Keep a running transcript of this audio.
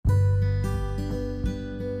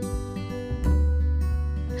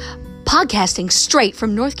Podcasting straight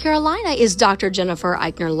from North Carolina is Dr. Jennifer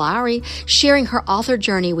Eichner Lowry, sharing her author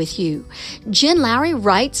journey with you. Jen Lowry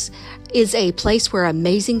Writes is a place where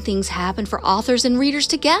amazing things happen for authors and readers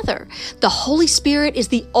together. The Holy Spirit is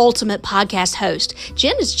the ultimate podcast host.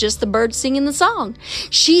 Jen is just the bird singing the song.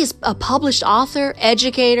 She is a published author,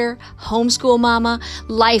 educator, homeschool mama,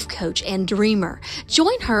 life coach, and dreamer.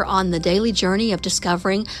 Join her on the daily journey of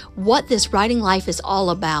discovering what this writing life is all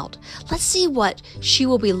about. Let's see what she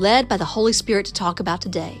will be led by the Holy Spirit to talk about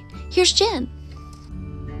today. Here's Jen.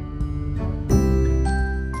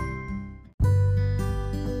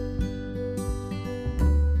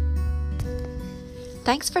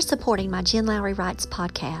 Thanks for supporting my Jen Lowry Writes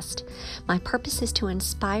podcast. My purpose is to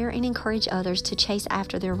inspire and encourage others to chase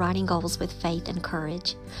after their writing goals with faith and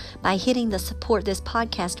courage. By hitting the support this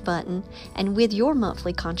podcast button and with your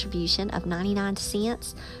monthly contribution of 99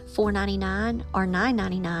 cents, $4.99, or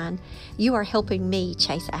 $9.99, you are helping me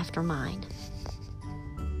chase after mine.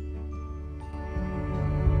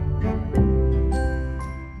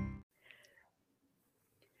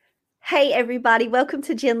 Hey everybody, welcome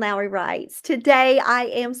to Jen Lowry Writes. Today I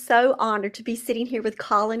am so honored to be sitting here with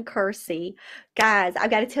Colin Kersey. Guys,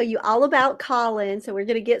 I've got to tell you all about Colin, so we're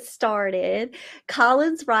going to get started.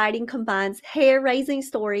 Colin's writing combines hair-raising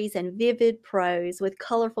stories and vivid prose with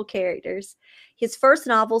colorful characters. His first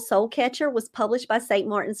novel, Soul Catcher, was published by St.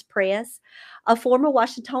 Martin's Press. A former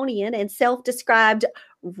Washingtonian and self-described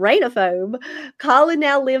rainophobe, Colin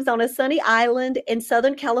now lives on a sunny island in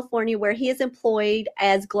Southern California where he is employed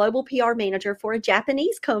as global PR manager for a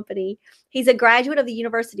Japanese company. He's a graduate of the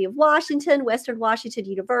University of Washington, Western Washington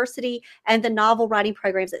University, and the novel writing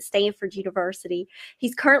programs at Stanford University.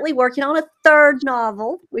 He's currently working on a third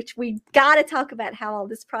novel, which we got to talk about how all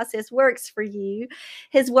this process works for you.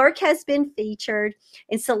 His work has been featured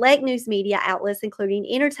in select news media outlets, including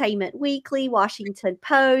Entertainment Weekly, Washington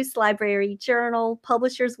Post, Library Journal,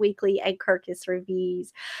 Publishers Weekly, and Kirkus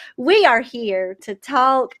Reviews. We are here to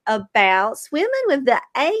talk about Swimming with the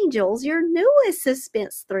Angels, your newest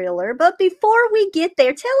suspense thriller. But before we get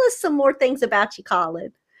there, tell us some more things about you,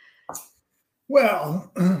 Colin.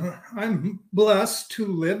 Well, I'm blessed to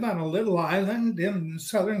live on a little island in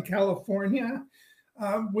Southern California.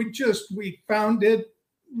 We found it.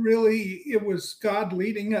 Really, it was God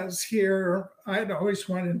leading us here. I'd always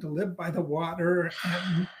wanted to live by the water.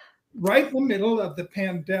 And right in the middle of the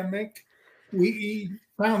pandemic, we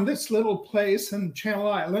found this little place in Channel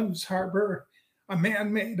Islands Harbor, a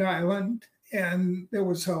man-made island, and there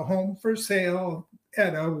was a home for sale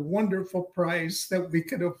at a wonderful price that we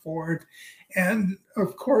could afford. And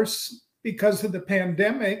of course, because of the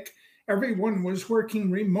pandemic, everyone was working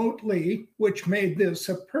remotely, which made this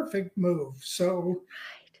a perfect move. So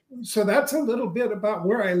that's a little bit about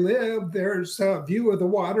where I live. There's a view of the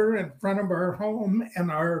water in front of our home,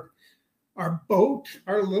 and our boat,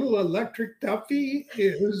 our little electric Duffy,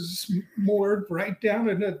 is moored right down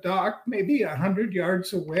in a dock, maybe 100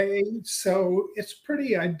 yards away. So it's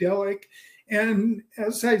pretty idyllic. And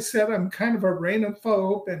as I said, I'm kind of a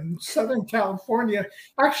rainophobe. In Southern California,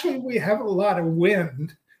 actually, we have a lot of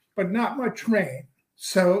wind, but not much rain.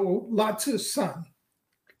 So lots of sun.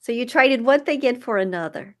 So you traded one thing in for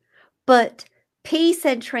another, but peace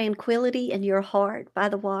and tranquility in your heart by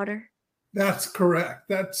the water. That's correct.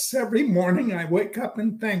 That's every morning I wake up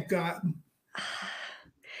and thank God.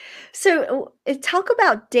 So talk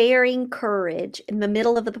about daring courage in the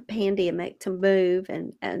middle of the pandemic to move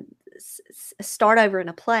and start over in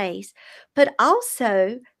a place, but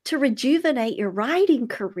also to rejuvenate your writing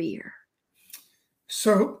career.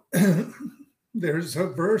 So there's a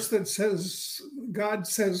verse that says, God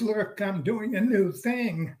says, look, I'm doing a new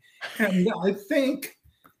thing. And I think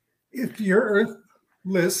if you're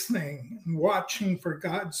listening and watching for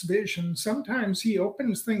God's vision, sometimes he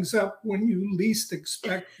opens things up when you least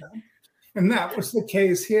expect them. And that was the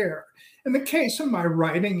case here. In the case of my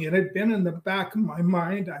writing, it had been in the back of my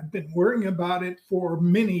mind. I've been worrying about it for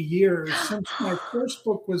many years since my first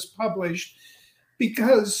book was published,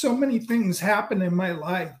 because so many things happened in my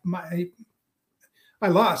life. I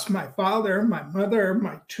lost my father, my mother,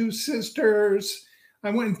 my two sisters. I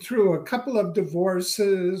went through a couple of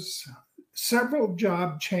divorces, several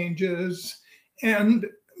job changes. And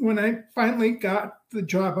when I finally got the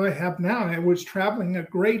job I have now, I was traveling a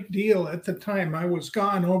great deal at the time. I was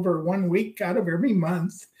gone over 1 week out of every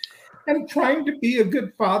month and trying to be a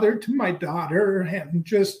good father to my daughter and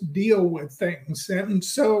just deal with things. And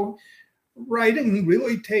so writing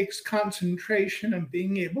really takes concentration and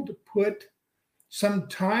being able to put some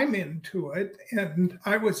time into it. And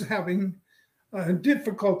I was having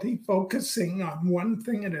difficulty focusing on one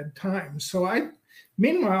thing at a time. So I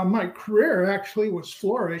Meanwhile, my career actually was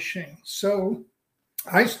flourishing. So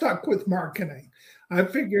I stuck with marketing. I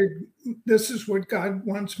figured this is what God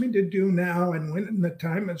wants me to do now. And when the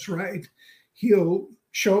time is right, He'll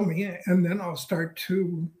show me, and then I'll start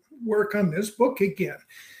to work on this book again.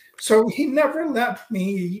 So He never let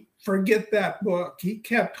me forget that book. He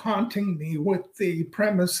kept haunting me with the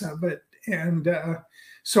premise of it. And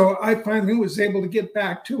so I finally was able to get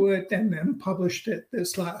back to it and then published it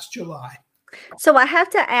this last July. So I have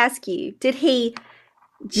to ask you, did He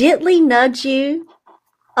gently nudge you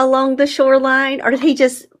along the shoreline, or did He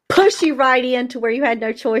just push you right into where you had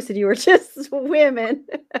no choice and you were just swimming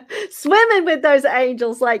with those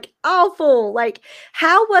angels, like awful? Like,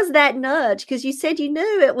 how was that nudge? Because you said you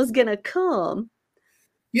knew it was going to come.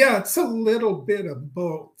 Yeah, it's a little bit of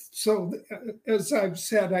both. So as I've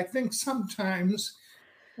said, I think sometimes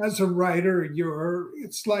as a writer,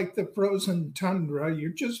 it's like the frozen tundra.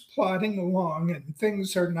 You're just plodding along and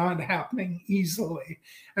things are not happening easily.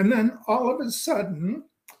 And then all of a sudden,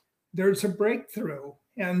 there's a breakthrough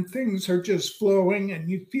and things are just flowing and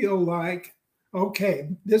you feel like, okay,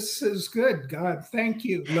 this is good. God, thank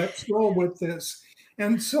you. Let's roll with this.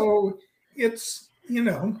 And so it's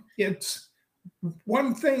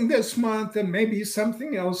one thing this month and maybe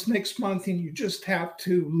something else next month, and you just have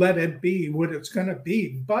to let it be what it's going to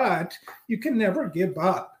be. But you can never give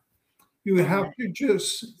up. You have to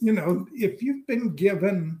just, if you've been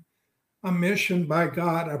given a mission by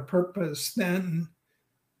God, a purpose, then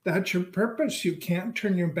that's your purpose. You can't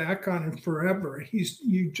turn your back on it forever.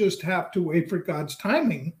 You just have to wait for God's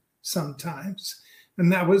timing sometimes.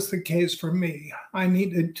 And that was the case for me. I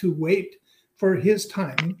needed to wait for His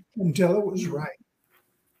time until it was right.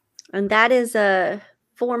 And that is a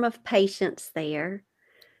form of patience there,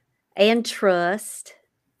 and trust.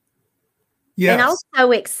 Yes. And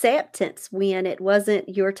also acceptance when it wasn't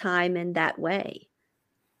your time in that way.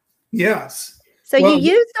 Yes. So you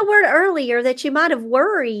used the word earlier that you might have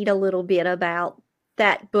worried a little bit about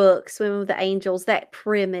that book, Swimming with the Angels, that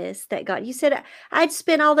premise that got, you said, I'd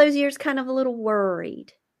spent all those years kind of a little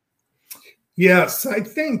worried. Yes, I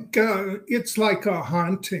think it's like a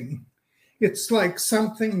haunting. It's like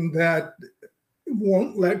something that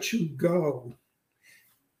won't let you go.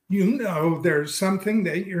 There's something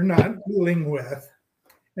that you're not dealing with,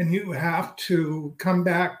 and you have to come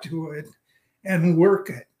back to it and work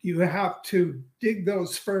it. You have to dig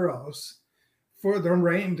those furrows for the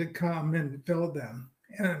rain to come and fill them.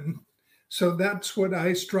 And so that's what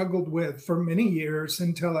I struggled with for many years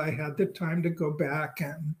until I had the time to go back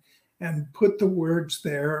and put the words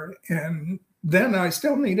there. And then I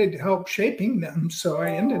still needed help shaping them. So I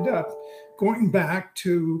ended up going back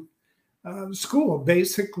to school.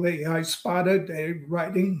 Basically, I spotted a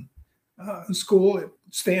writing school at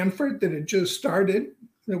Stanford that had just started.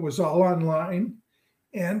 It was all online.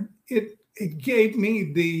 And it gave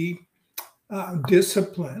me the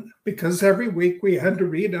discipline, because every week we had to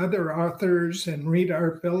read other authors and read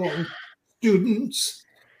our fellow students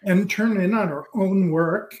and turn in on our own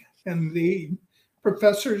work. And the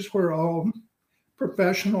professors were all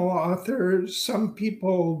professional authors, some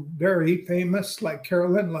people very famous, like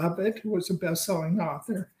Carolyn Levitt, who was a best-selling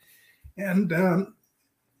author. And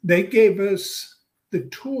they gave us the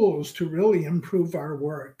tools to really improve our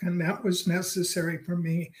work. And that was necessary for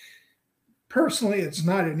me. Personally, it's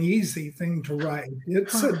not an easy thing to write.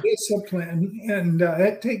 It's a discipline, and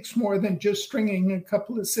it takes more than just stringing a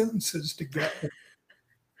couple of sentences together.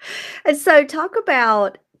 And so talk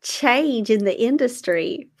about change in the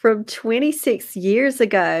industry from 26 years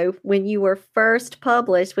ago when you were first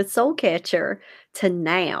published with Soulcatcher to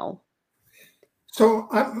now. So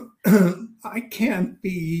I can't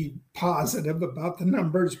be positive about the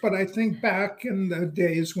numbers, but I think back in the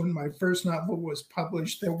days when my first novel was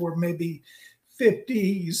published, there were maybe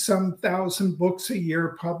 50-some thousand books a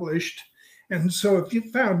year published. And so if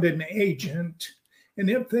you found an agent, and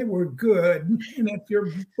if they were good, and if your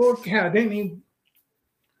book had any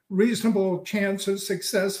reasonable chance of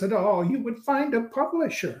success at all, you would find a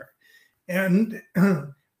publisher. And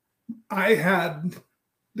I had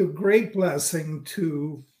the great blessing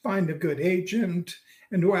to find a good agent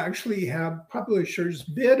and to actually have publishers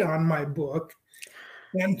bid on my book.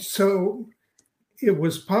 And so it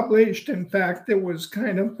was published. In fact, there was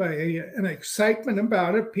kind of an excitement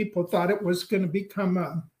about it. People thought it was going to become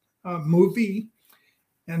a movie.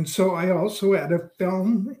 And so I also had a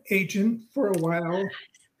film agent for a while.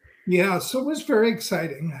 Yeah, so it was very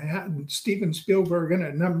exciting. I had Steven Spielberg and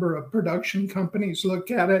a number of production companies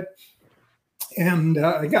look at it. And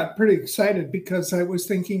I got pretty excited because I was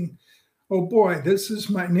thinking, oh boy, this is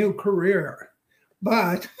my new career.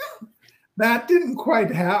 But that didn't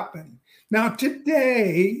quite happen. Now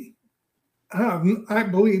today, I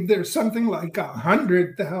believe there's something like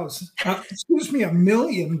 100,000, a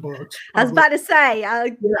million books. I was about to say,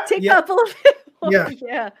 tick up a little bit more. Yeah.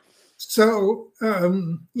 Yeah. So,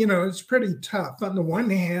 it's pretty tough. On the one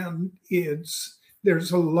hand,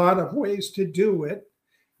 there's a lot of ways to do it.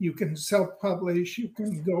 You can self-publish, you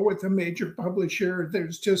can go with a major publisher.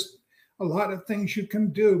 There's just a lot of things you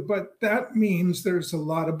can do, but that means there's a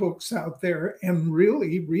lot of books out there, and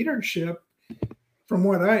really readership, from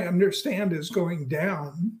what I understand, is going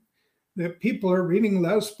down. That people are reading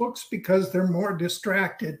less books because they're more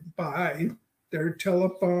distracted by their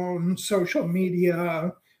telephone, social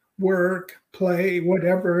media, work, play,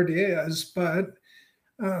 whatever it is. But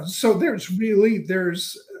so there's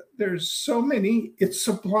so many, it's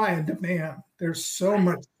supply and demand. There's so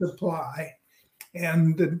much supply,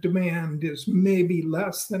 and the demand is maybe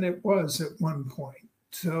less than it was at one point.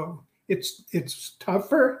 So it's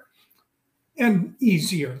tougher and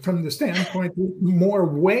easier from the standpoint of more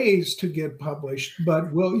ways to get published.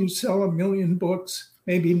 But will you sell 1 million books?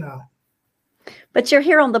 Maybe not. But you're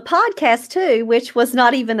here on the podcast too, which was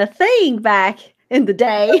not even a thing back in the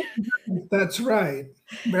day. That's right.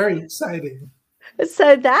 Very exciting.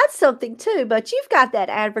 So that's something too. But you've got that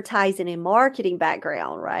advertising and marketing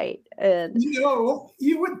background, right? And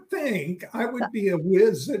you would think I would be a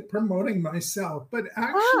whiz at promoting myself, but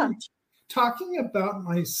actually talking about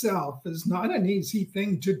myself is not an easy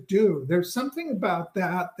thing to do. There's something about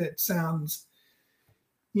that sounds,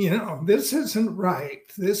 this isn't right.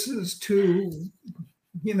 This is too,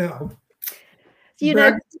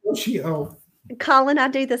 Colin, I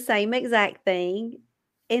do the same exact thing.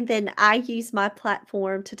 And then I use my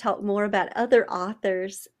platform to talk more about other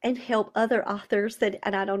authors and help other authors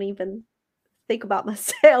and I don't even think about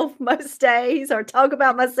myself most days or talk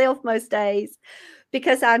about myself most days,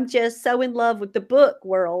 because I'm just so in love with the book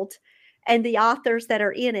world and the authors that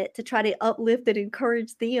are in it, to try to uplift and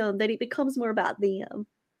encourage them, that it becomes more about them.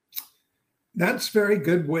 That's a very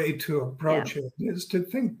good way to approach it, is to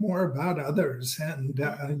think more about others, and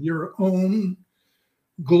your own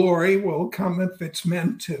glory will come if it's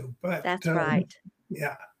meant to. But that's right.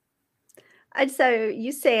 Yeah. And so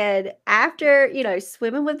you said after,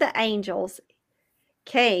 Swimming with the Angels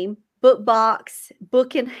came Book Box,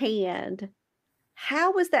 book in hand.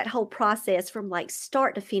 How was that whole process from like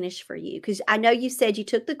start to finish for you? Because I know you said you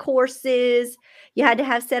took the courses, you had to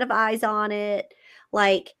have a set of eyes on it.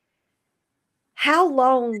 Like, how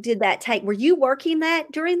long did that take? Were you working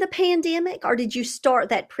that during the pandemic, or did you start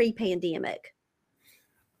that pre-pandemic?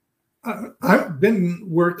 I've been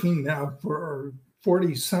working now for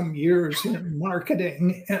 40 some years in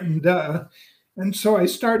marketing, and so I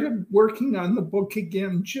started working on the book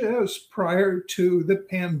again just prior to the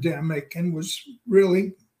pandemic, and was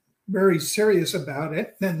really very serious about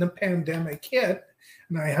it. Then the pandemic hit,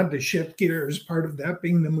 and I had to shift gears, part of that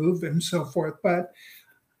being the move and so forth. But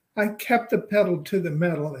I kept the pedal to the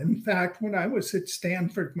metal. In fact, when I was at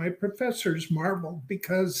Stanford, my professors marveled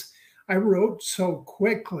because I wrote so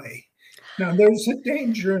quickly. Now, there's a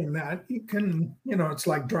danger in that. You can, it's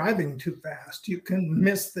like driving too fast. You can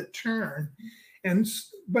miss the turn.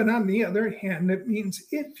 But on the other hand, it means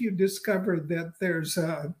if you discover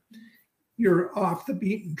that you're off the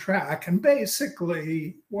beaten track, and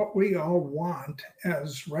basically what we all want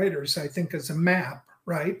as writers, I think, is a map,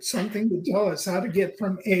 right? Something to tell us how to get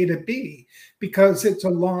from A to B, because it's a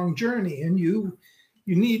long journey, and you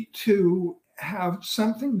need to have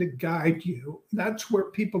something to guide you. That's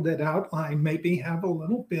where people that outline maybe have a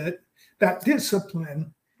little bit, that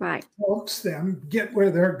discipline right, helps them get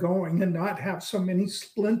where they're going and not have so many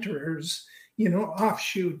splinters,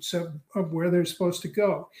 offshoots of where they're supposed to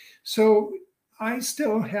go. So I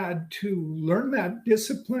still had to learn that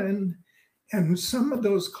discipline, and some of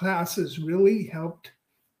those classes really helped.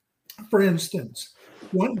 For instance,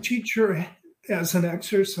 one teacher, as an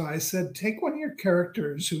exercise, said, take one of your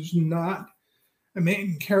characters who's not a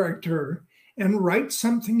main character and write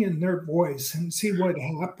something in their voice and see what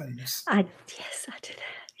happens. I did that.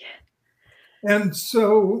 Yeah. And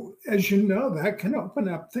so, as you know, that can open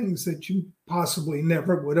up things that you possibly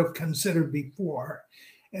never would have considered before.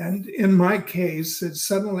 And in my case,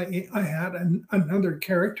 suddenly I had another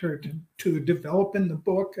character to develop in the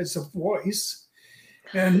book as a voice.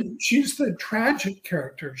 And she's the tragic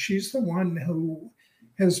character. She's the one who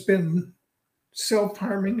has been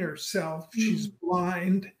self-harming herself. She's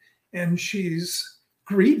blind, and she's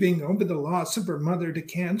grieving over the loss of her mother to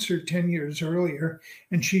cancer 10 years earlier.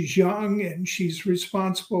 And she's young, and she's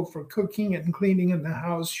responsible for cooking and cleaning in the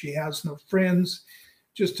house. She has no friends,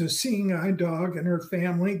 just a seeing eye dog and her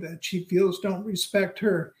family that she feels don't respect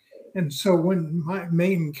her. And so when my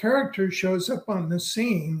main character shows up on the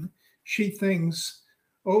scene, she thinks,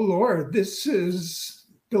 oh Lord, this is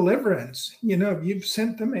deliverance. You've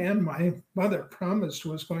sent the man my mother promised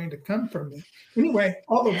was going to come for me. Anyway,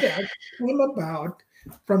 all of that came about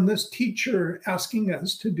from this teacher asking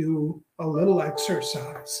us to do a little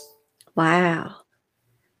exercise. Wow.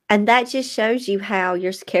 And that just shows you how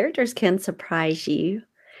your characters can surprise you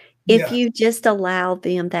if you just allow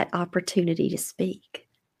them that opportunity to speak.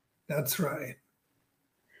 That's right.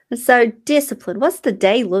 So discipline, what's the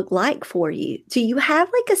day look like for you? Do you have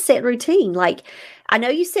like a set routine? Like, I know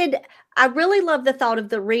you said, I really love the thought of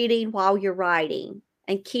the reading while you're writing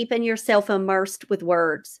and keeping yourself immersed with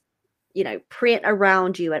words, print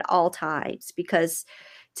around you at all times, because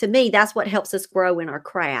to me, that's what helps us grow in our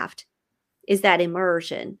craft is that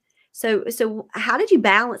immersion. So how did you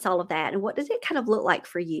balance all of that? And what does it kind of look like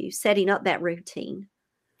for you setting up that routine?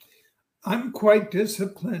 I'm quite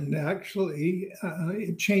disciplined, actually.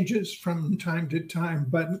 It changes from time to time.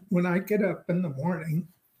 But when I get up in the morning,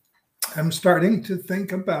 I'm starting to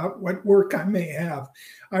think about what work I may have.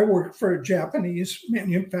 I work for a Japanese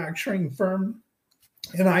manufacturing firm,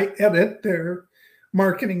 and I edit their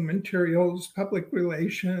marketing materials, public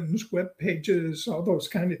relations, web pages, all those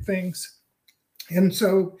kind of things. And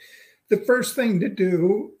so the first thing to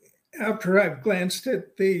do after I've glanced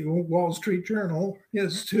at the Wall Street Journal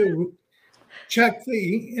is to check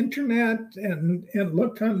the internet and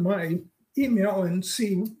look on my email and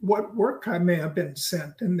see what work I may have been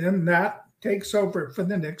sent. And then that takes over for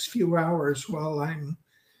the next few hours while I'm,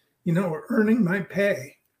 earning my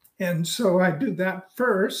pay. And so I do that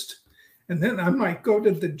first. And then I might go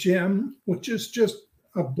to the gym, which is just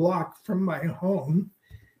a block from my home.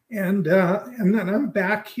 And then I'm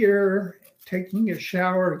back here taking a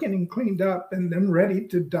shower, getting cleaned up, and then ready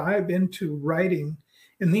to dive into writing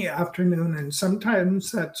in the afternoon. And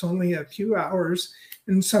sometimes that's only a few hours.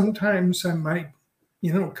 And sometimes I might,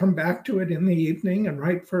 come back to it in the evening and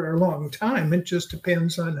write for a long time. It just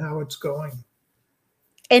depends on how it's going.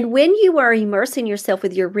 And when you were immersing yourself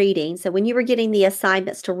with your reading, so when you were getting the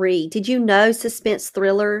assignments to read, did you know suspense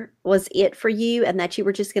thriller was it for you and that you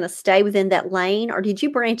were just going to stay within that lane, or did you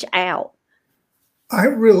branch out? I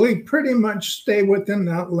really pretty much stay within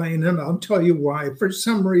that lane, and I'll tell you why. For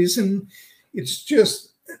some reason, it's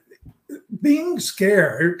just being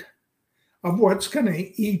scared of what's going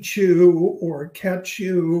to eat you or catch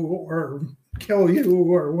you or kill you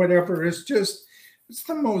or whatever is just, it's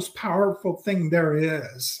the most powerful thing there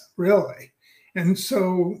is, really. And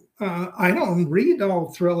so I don't read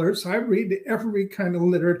all thrillers. I read every kind of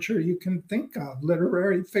literature you can think of,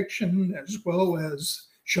 literary fiction as well as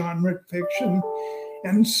genre fiction.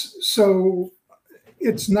 And so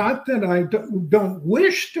it's not that I don't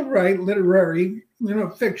wish to write literary,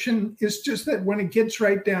 fiction. It's just that when it gets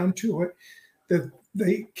right down to it,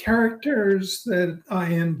 the characters that I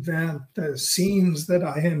invent, the scenes that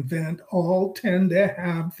I invent, all tend to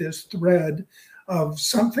have this thread of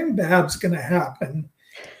something bad's going to happen,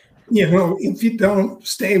 if you don't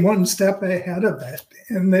stay one step ahead of it,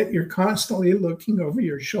 and that you're constantly looking over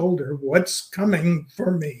your shoulder, what's coming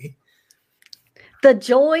for me? The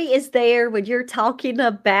joy is there when you're talking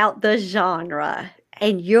about the genre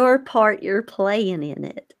and your part you're playing in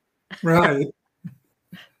it. Right.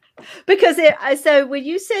 Because so when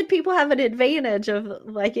you said people have an advantage of,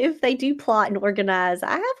 like, if they do plot and organize,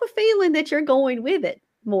 I have a feeling that you're going with it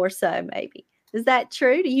more so, maybe. Is that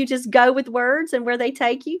true? Do you just go with words and where they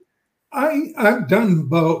take you? I've done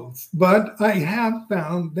both, but I have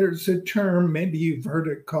found there's a term, maybe you've heard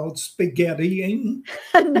it, called spaghettiing.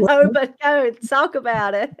 No, but go talk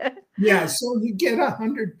about it. Yeah, so you get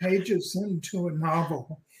 100 pages into a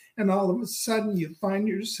novel, and all of a sudden you find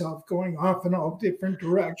yourself going off in all different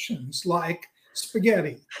directions, like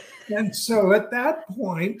spaghetti. And so at that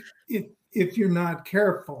point, if you're not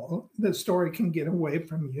careful, the story can get away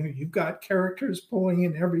from you. You've got characters pulling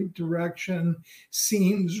in every direction,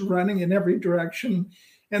 scenes running in every direction.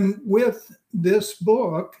 And with this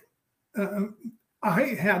book, I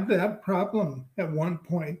had that problem at one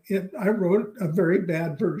point. I wrote a very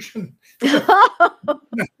bad version of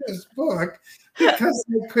this book because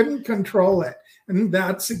I couldn't control it. And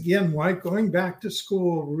that's, again, why going back to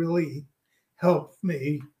school really helped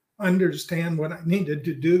me understand what I needed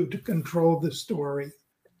to do to control the story.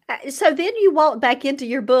 So then you walked back into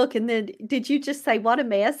your book, and then did you just say, what a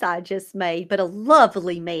mess I just made, but a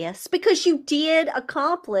lovely mess, because you did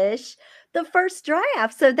accomplish the first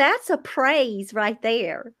draft. So that's a praise right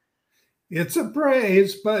there. It's a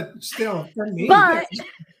praise, but still for me,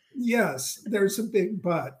 yes, there's a big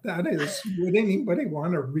but. That is, would anybody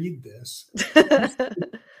want to read this?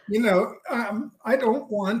 I don't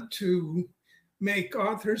want to make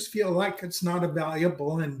authors feel like it's not a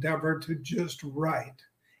valuable endeavor to just write.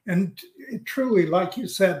 And it truly, like you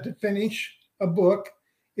said, to finish a book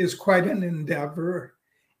is quite an endeavor.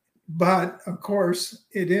 But of course,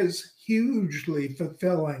 it is hugely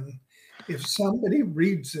fulfilling if somebody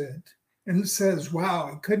reads it and says,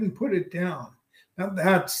 wow, I couldn't put it down. Now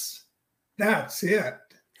that's it.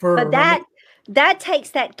 But that takes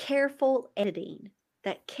that careful editing,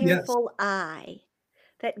 that Yes. careful eye,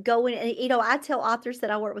 that going and I tell authors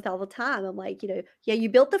that I work with all the time, I'm like, yeah, you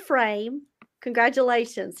built the frame.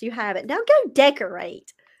 Congratulations, you have it. Now go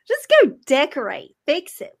decorate. Just go decorate,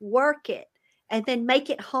 fix it, work it, and then make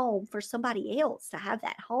it home for somebody else to have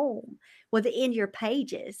that home within your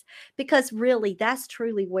pages. Because really, that's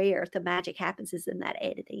truly where the magic happens, is in that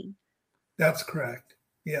editing. That's correct.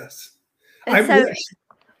 Yes. And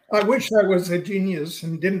I wish I was a genius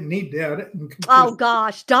and didn't need to edit. Oh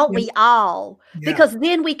gosh, don't we all? Yeah. Because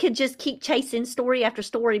then we could just keep chasing story after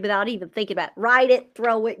story without even thinking about it. Write it,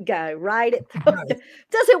 throw it, go. Write it, throw it, go.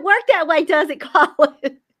 Doesn't work that way, does it,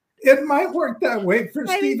 Colin? It might work that way for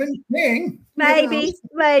Stephen King. Maybe.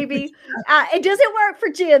 It doesn't work for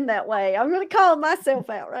Jen that way. I'm going to call myself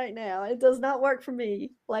out right now. It does not work for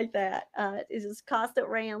me like that. It's just constant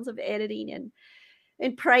rounds of editing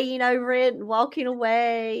and praying over it and walking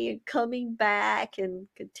away and coming back and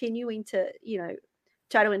continuing to,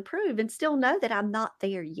 try to improve and still know that I'm not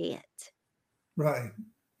there yet. Right.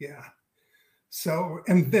 Yeah. So,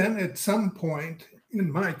 and then at some point,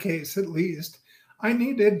 in my case at least, I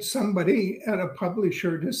needed somebody at a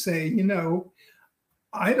publisher to say,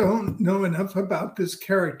 I don't know enough about this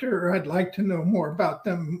character. I'd like to know more about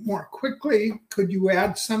them more quickly. Could you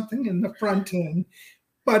add something in the front end?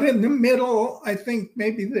 But in the middle, I think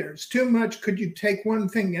maybe there's too much. Could you take one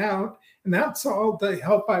thing out? And that's all the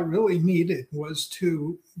help I really needed, was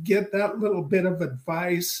to get that little bit of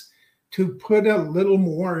advice, to put a little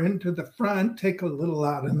more into the front, take a little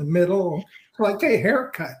out in the middle, like a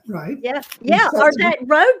haircut, right? Yeah. Yeah. Or that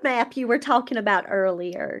roadmap you were talking about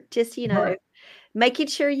earlier, just, Right. making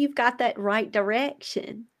sure you've got that right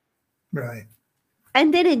direction. Right.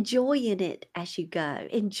 And then enjoying it as you go,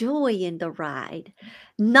 enjoying the ride,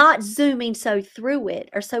 not zooming so through it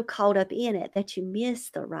or so caught up in it that you miss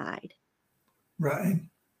the ride. Right.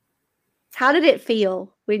 How did it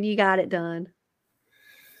feel when you got it done?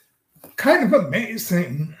 Kind of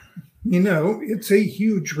amazing. It's a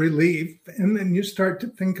huge relief. And then you start to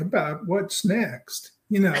think about what's next,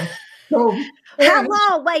 So how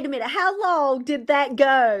long? Wait a minute. How long did that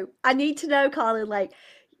go? I need to know, Colin. Like,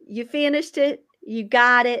 you finished it. You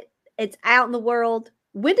got it. It's out in the world.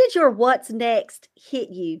 When did your what's next hit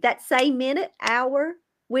you? That same minute, hour,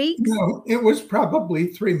 weeks? No, it was probably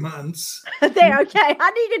 3 months. There, okay.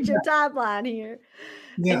 I needed your timeline here.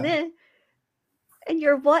 Yeah. And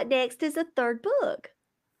your what next is a third book.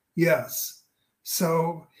 Yes.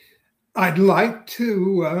 So I'd like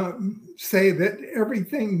to say that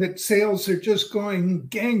everything that sales are just going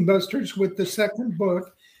gangbusters with the second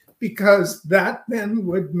book, because that then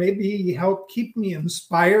would maybe help keep me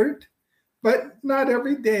inspired. But not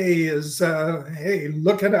every day is, hey,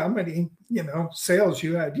 look at how many, sales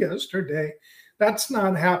you had yesterday. That's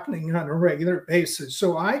not happening on a regular basis.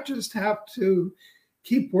 So I just have to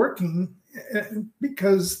keep working,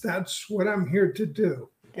 because that's what I'm here to do.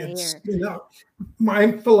 It's,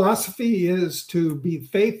 my philosophy is to be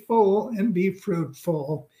faithful and be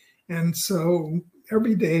fruitful. And so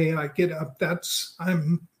every day I get up,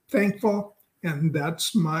 I'm thankful, and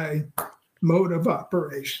that's my mode of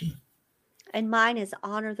operation. And mine is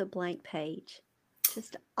honor the blank page.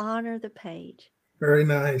 Just honor the page. Very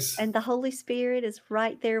nice. And the Holy Spirit is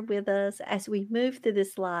right there with us as we move through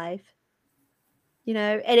this life.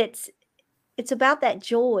 And it's about that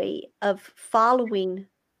joy of following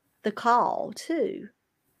the call too.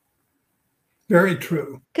 Very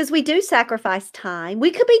true. Because we do sacrifice time.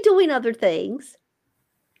 We could be doing other things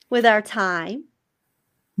with our time.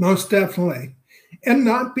 Most definitely. And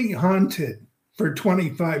not be haunted for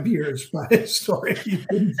 25 years by a story you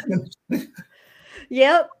couldn't finish.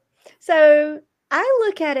 Yep. So I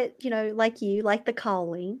look at it, like the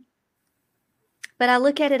calling, but I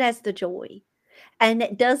look at it as the joy. And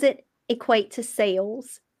it doesn't equate to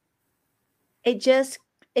sales. It just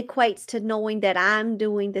equates to knowing that I'm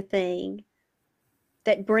doing the thing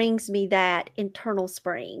that brings me that internal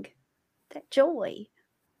spring, that joy.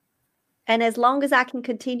 And as long as I can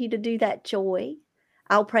continue to do that joy,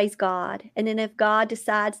 I'll praise God. And then if God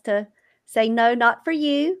decides to say, no, not for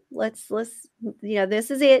you. Let's,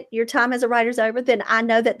 this is it. Your time as a writer's over. Then I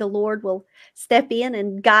know that the Lord will step in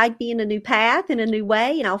and guide me in a new path, in a new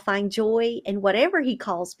way, and I'll find joy in whatever he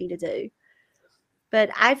calls me to do. But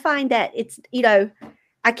I find that it's,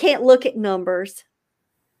 I can't look at numbers.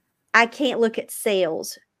 I can't look at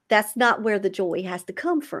sales. That's not where the joy has to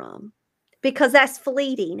come from, because that's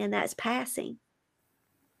fleeting and that's passing.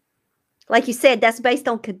 Like you said, that's based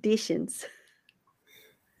on conditions.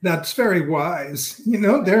 That's very wise.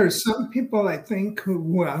 There are some people, I think,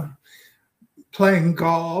 who playing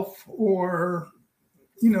golf or,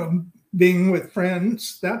 being with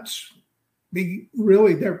friends, that's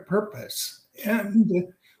really their purpose.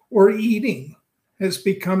 Or eating has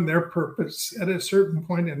become their purpose at a certain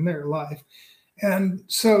point in their life. And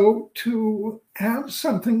so to have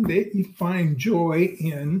something that you find joy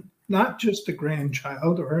in, not just a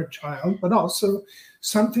grandchild or a child, but also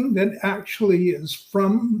something that actually is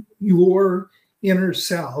from your inner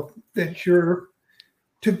self, that you're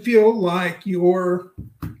to feel like you're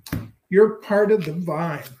part of the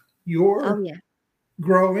vine. You're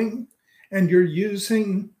growing, and you're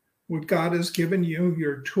using what God has given you,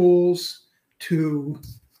 your tools, to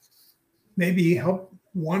maybe help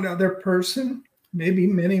one other person, maybe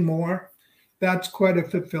many more. That's quite a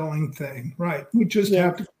fulfilling thing, right? We just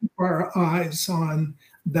have to keep our eyes on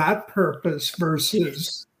that purpose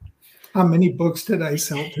versus how many books did I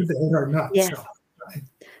sell today or not sell, right?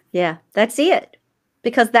 Yeah, that's it.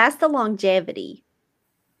 Because that's the longevity.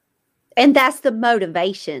 And that's the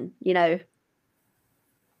motivation,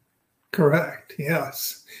 Correct.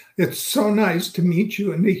 Yes. It's so nice to meet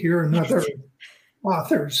you and to hear another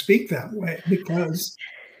author speak that way, because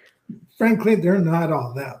frankly, they're not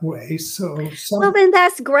all that way. Well, then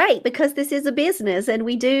that's great, because this is a business, and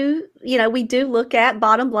we do look at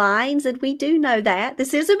bottom lines, and we do know that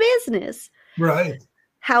this is a business. Right.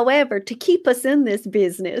 However, to keep us in this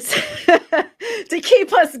business, to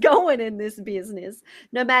keep us going in this business,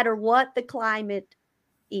 no matter what the climate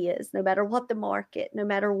is, no matter what the market, no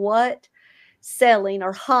matter what selling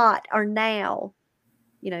or hot or now,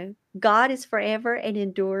 God is forever and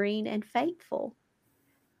enduring and faithful.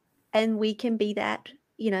 And we can be that,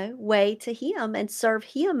 way to him and serve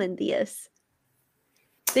him in this.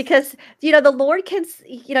 Because, the Lord can,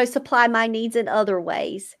 supply my needs in other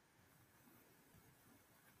ways.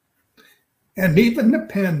 And even the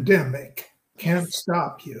pandemic can't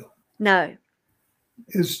stop you. No.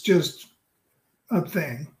 It's just a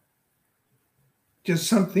thing. Just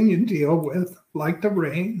something you deal with, like the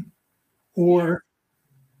rain, or,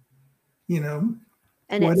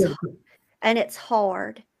 and whatever. It's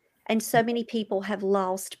hard. And so many people have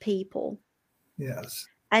lost people. Yes.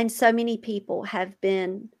 And so many people have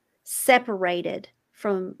been separated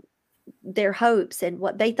from their hopes and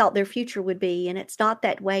what they thought their future would be. And it's not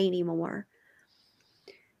that way anymore.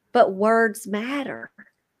 But words matter.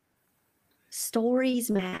 Stories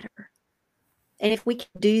matter. And if we can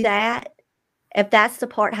do that, if that's the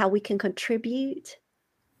part how we can contribute,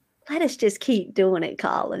 let us just keep doing it,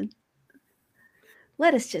 Colin.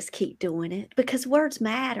 Let us just keep doing it, because words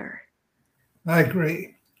matter. I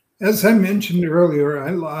agree. As I mentioned earlier, I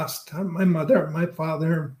lost my mother, my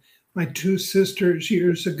father, my two sisters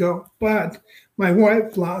years ago, but my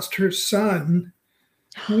wife lost her son,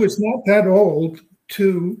 who was not that old,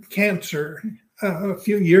 to cancer a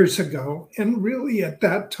few years ago. And really at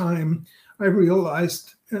that time, I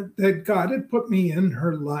realized that God had put me in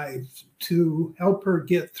her life to help her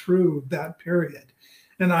get through that period.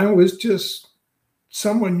 And I was just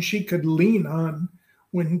someone she could lean on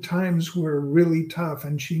when times were really tough,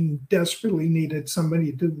 and she desperately needed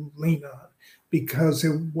somebody to lean on, because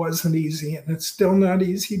it wasn't easy, and it's still not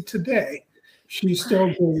easy today. She's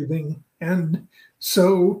still grieving. And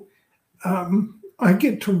so I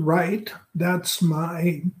get to write. That's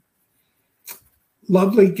my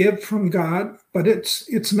lovely gift from God, but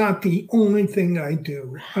it's not the only thing I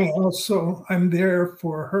do. I'm there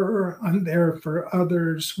for her. I'm there for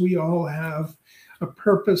others. We all have a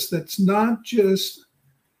purpose that's not just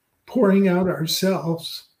pouring out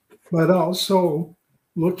ourselves, but also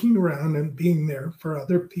looking around and being there for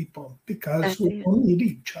other people, because we all need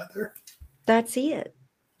each other. That's it.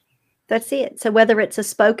 That's it. So whether it's a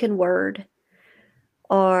spoken word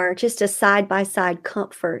or just a side-by-side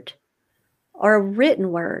comfort or a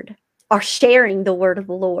written word or sharing the word of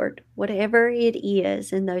the Lord, whatever it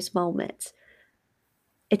is in those moments,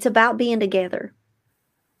 it's about being together.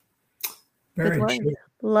 Very true.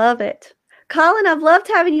 Love it. Colin, I've loved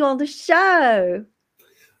having you on the show.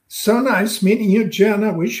 So nice meeting you, Jen.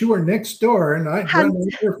 I wish you were next door and I'd run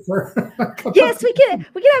over for a cup Yes, of we can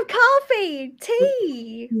have coffee,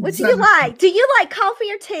 tea. What do you like? Do you like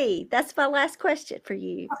coffee or tea? That's my last question for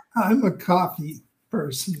you. I'm a coffee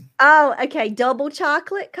person. Oh, okay. Double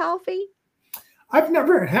chocolate coffee? I've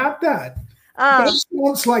never had that. That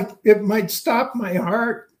sounds like it might stop my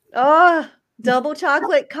heart. Oh, double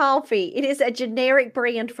chocolate coffee. It is a generic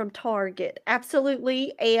brand from Target.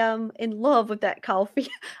 Absolutely am in love with that coffee.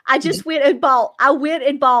 I went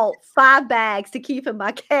and bought 5 bags to keep in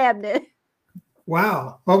my cabinet.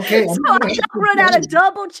 Wow. Okay. So I don't run out of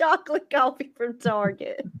double chocolate coffee from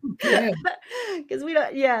Target. Because we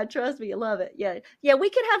don't, trust me, I love it. Yeah,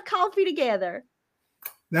 we can have coffee together.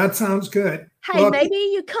 That sounds good. Hey, maybe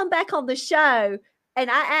you come back on the show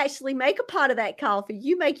and I actually make a pot of that coffee.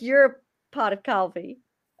 You make your pot of coffee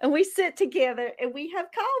and we sit together and we have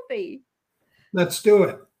coffee. Let's do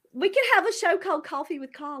it. We can have a show called Coffee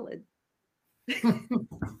with Colin.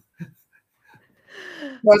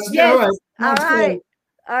 Let's do it. All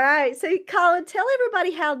right. So, Colin, tell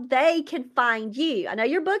everybody how they can find you. I know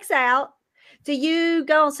your book's out. Do you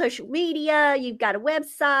go on social media? You've got a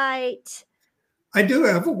website? I do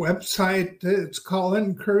have a website. It's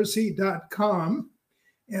colinkersey.com.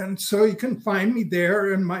 And so you can find me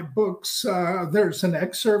there in my books. There's an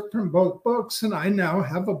excerpt from both books, and I now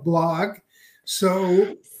have a blog.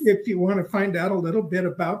 So if you want to find out a little bit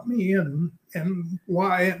about me and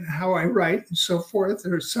why and how I write and so forth,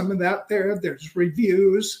 there's some of that there. There's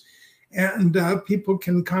reviews, and people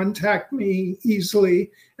can contact me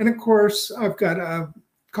easily. And of course, I've got a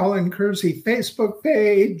Colin Kersey Facebook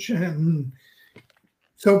page and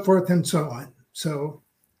so forth and so on. So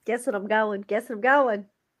guess what I'm going.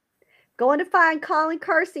 Going to find Colin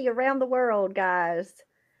Kersey around the world, guys.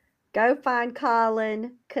 Go find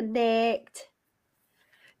Colin, connect.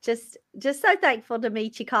 Just so thankful to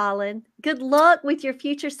meet you, Colin. Good luck with your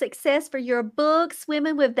future success for your book,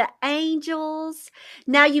 Swimming with the Angels.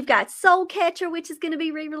 Now you've got Soul Catcher, which is going to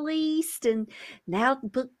be re-released, and now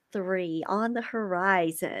book 3 on the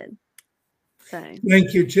horizon. So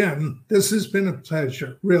thank you, Jen. This has been a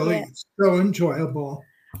pleasure. Really, so enjoyable.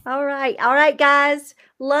 All right, guys.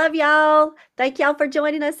 Love y'all. Thank y'all for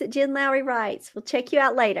joining us at Jen Lowry Writes. We'll check you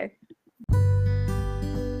out later.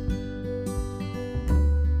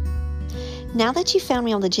 Now that you found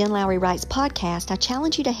me on the Jen Lowry Writes podcast, I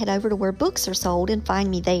challenge you to head over to where books are sold and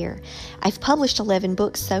find me there. I've published 11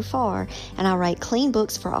 books so far, and I write clean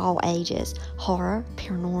books for all ages. Horror,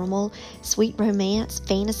 paranormal, sweet romance,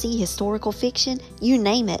 fantasy, historical fiction, you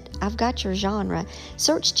name it. I've got your genre.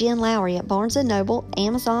 Search Jen Lowry at Barnes & Noble,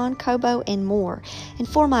 Amazon, Kobo, and more. And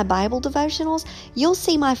for my Bible devotionals, you'll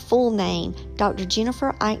see my full name, Dr.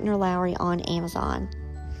 Jennifer Eichner Lowry, on Amazon.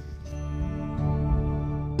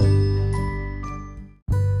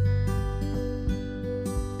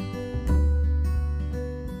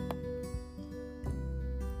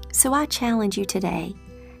 So I challenge you today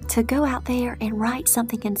to go out there and write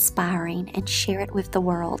something inspiring and share it with the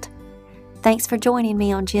world. Thanks for joining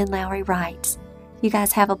me on Jen Lowry Writes. You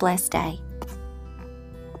guys have a blessed day.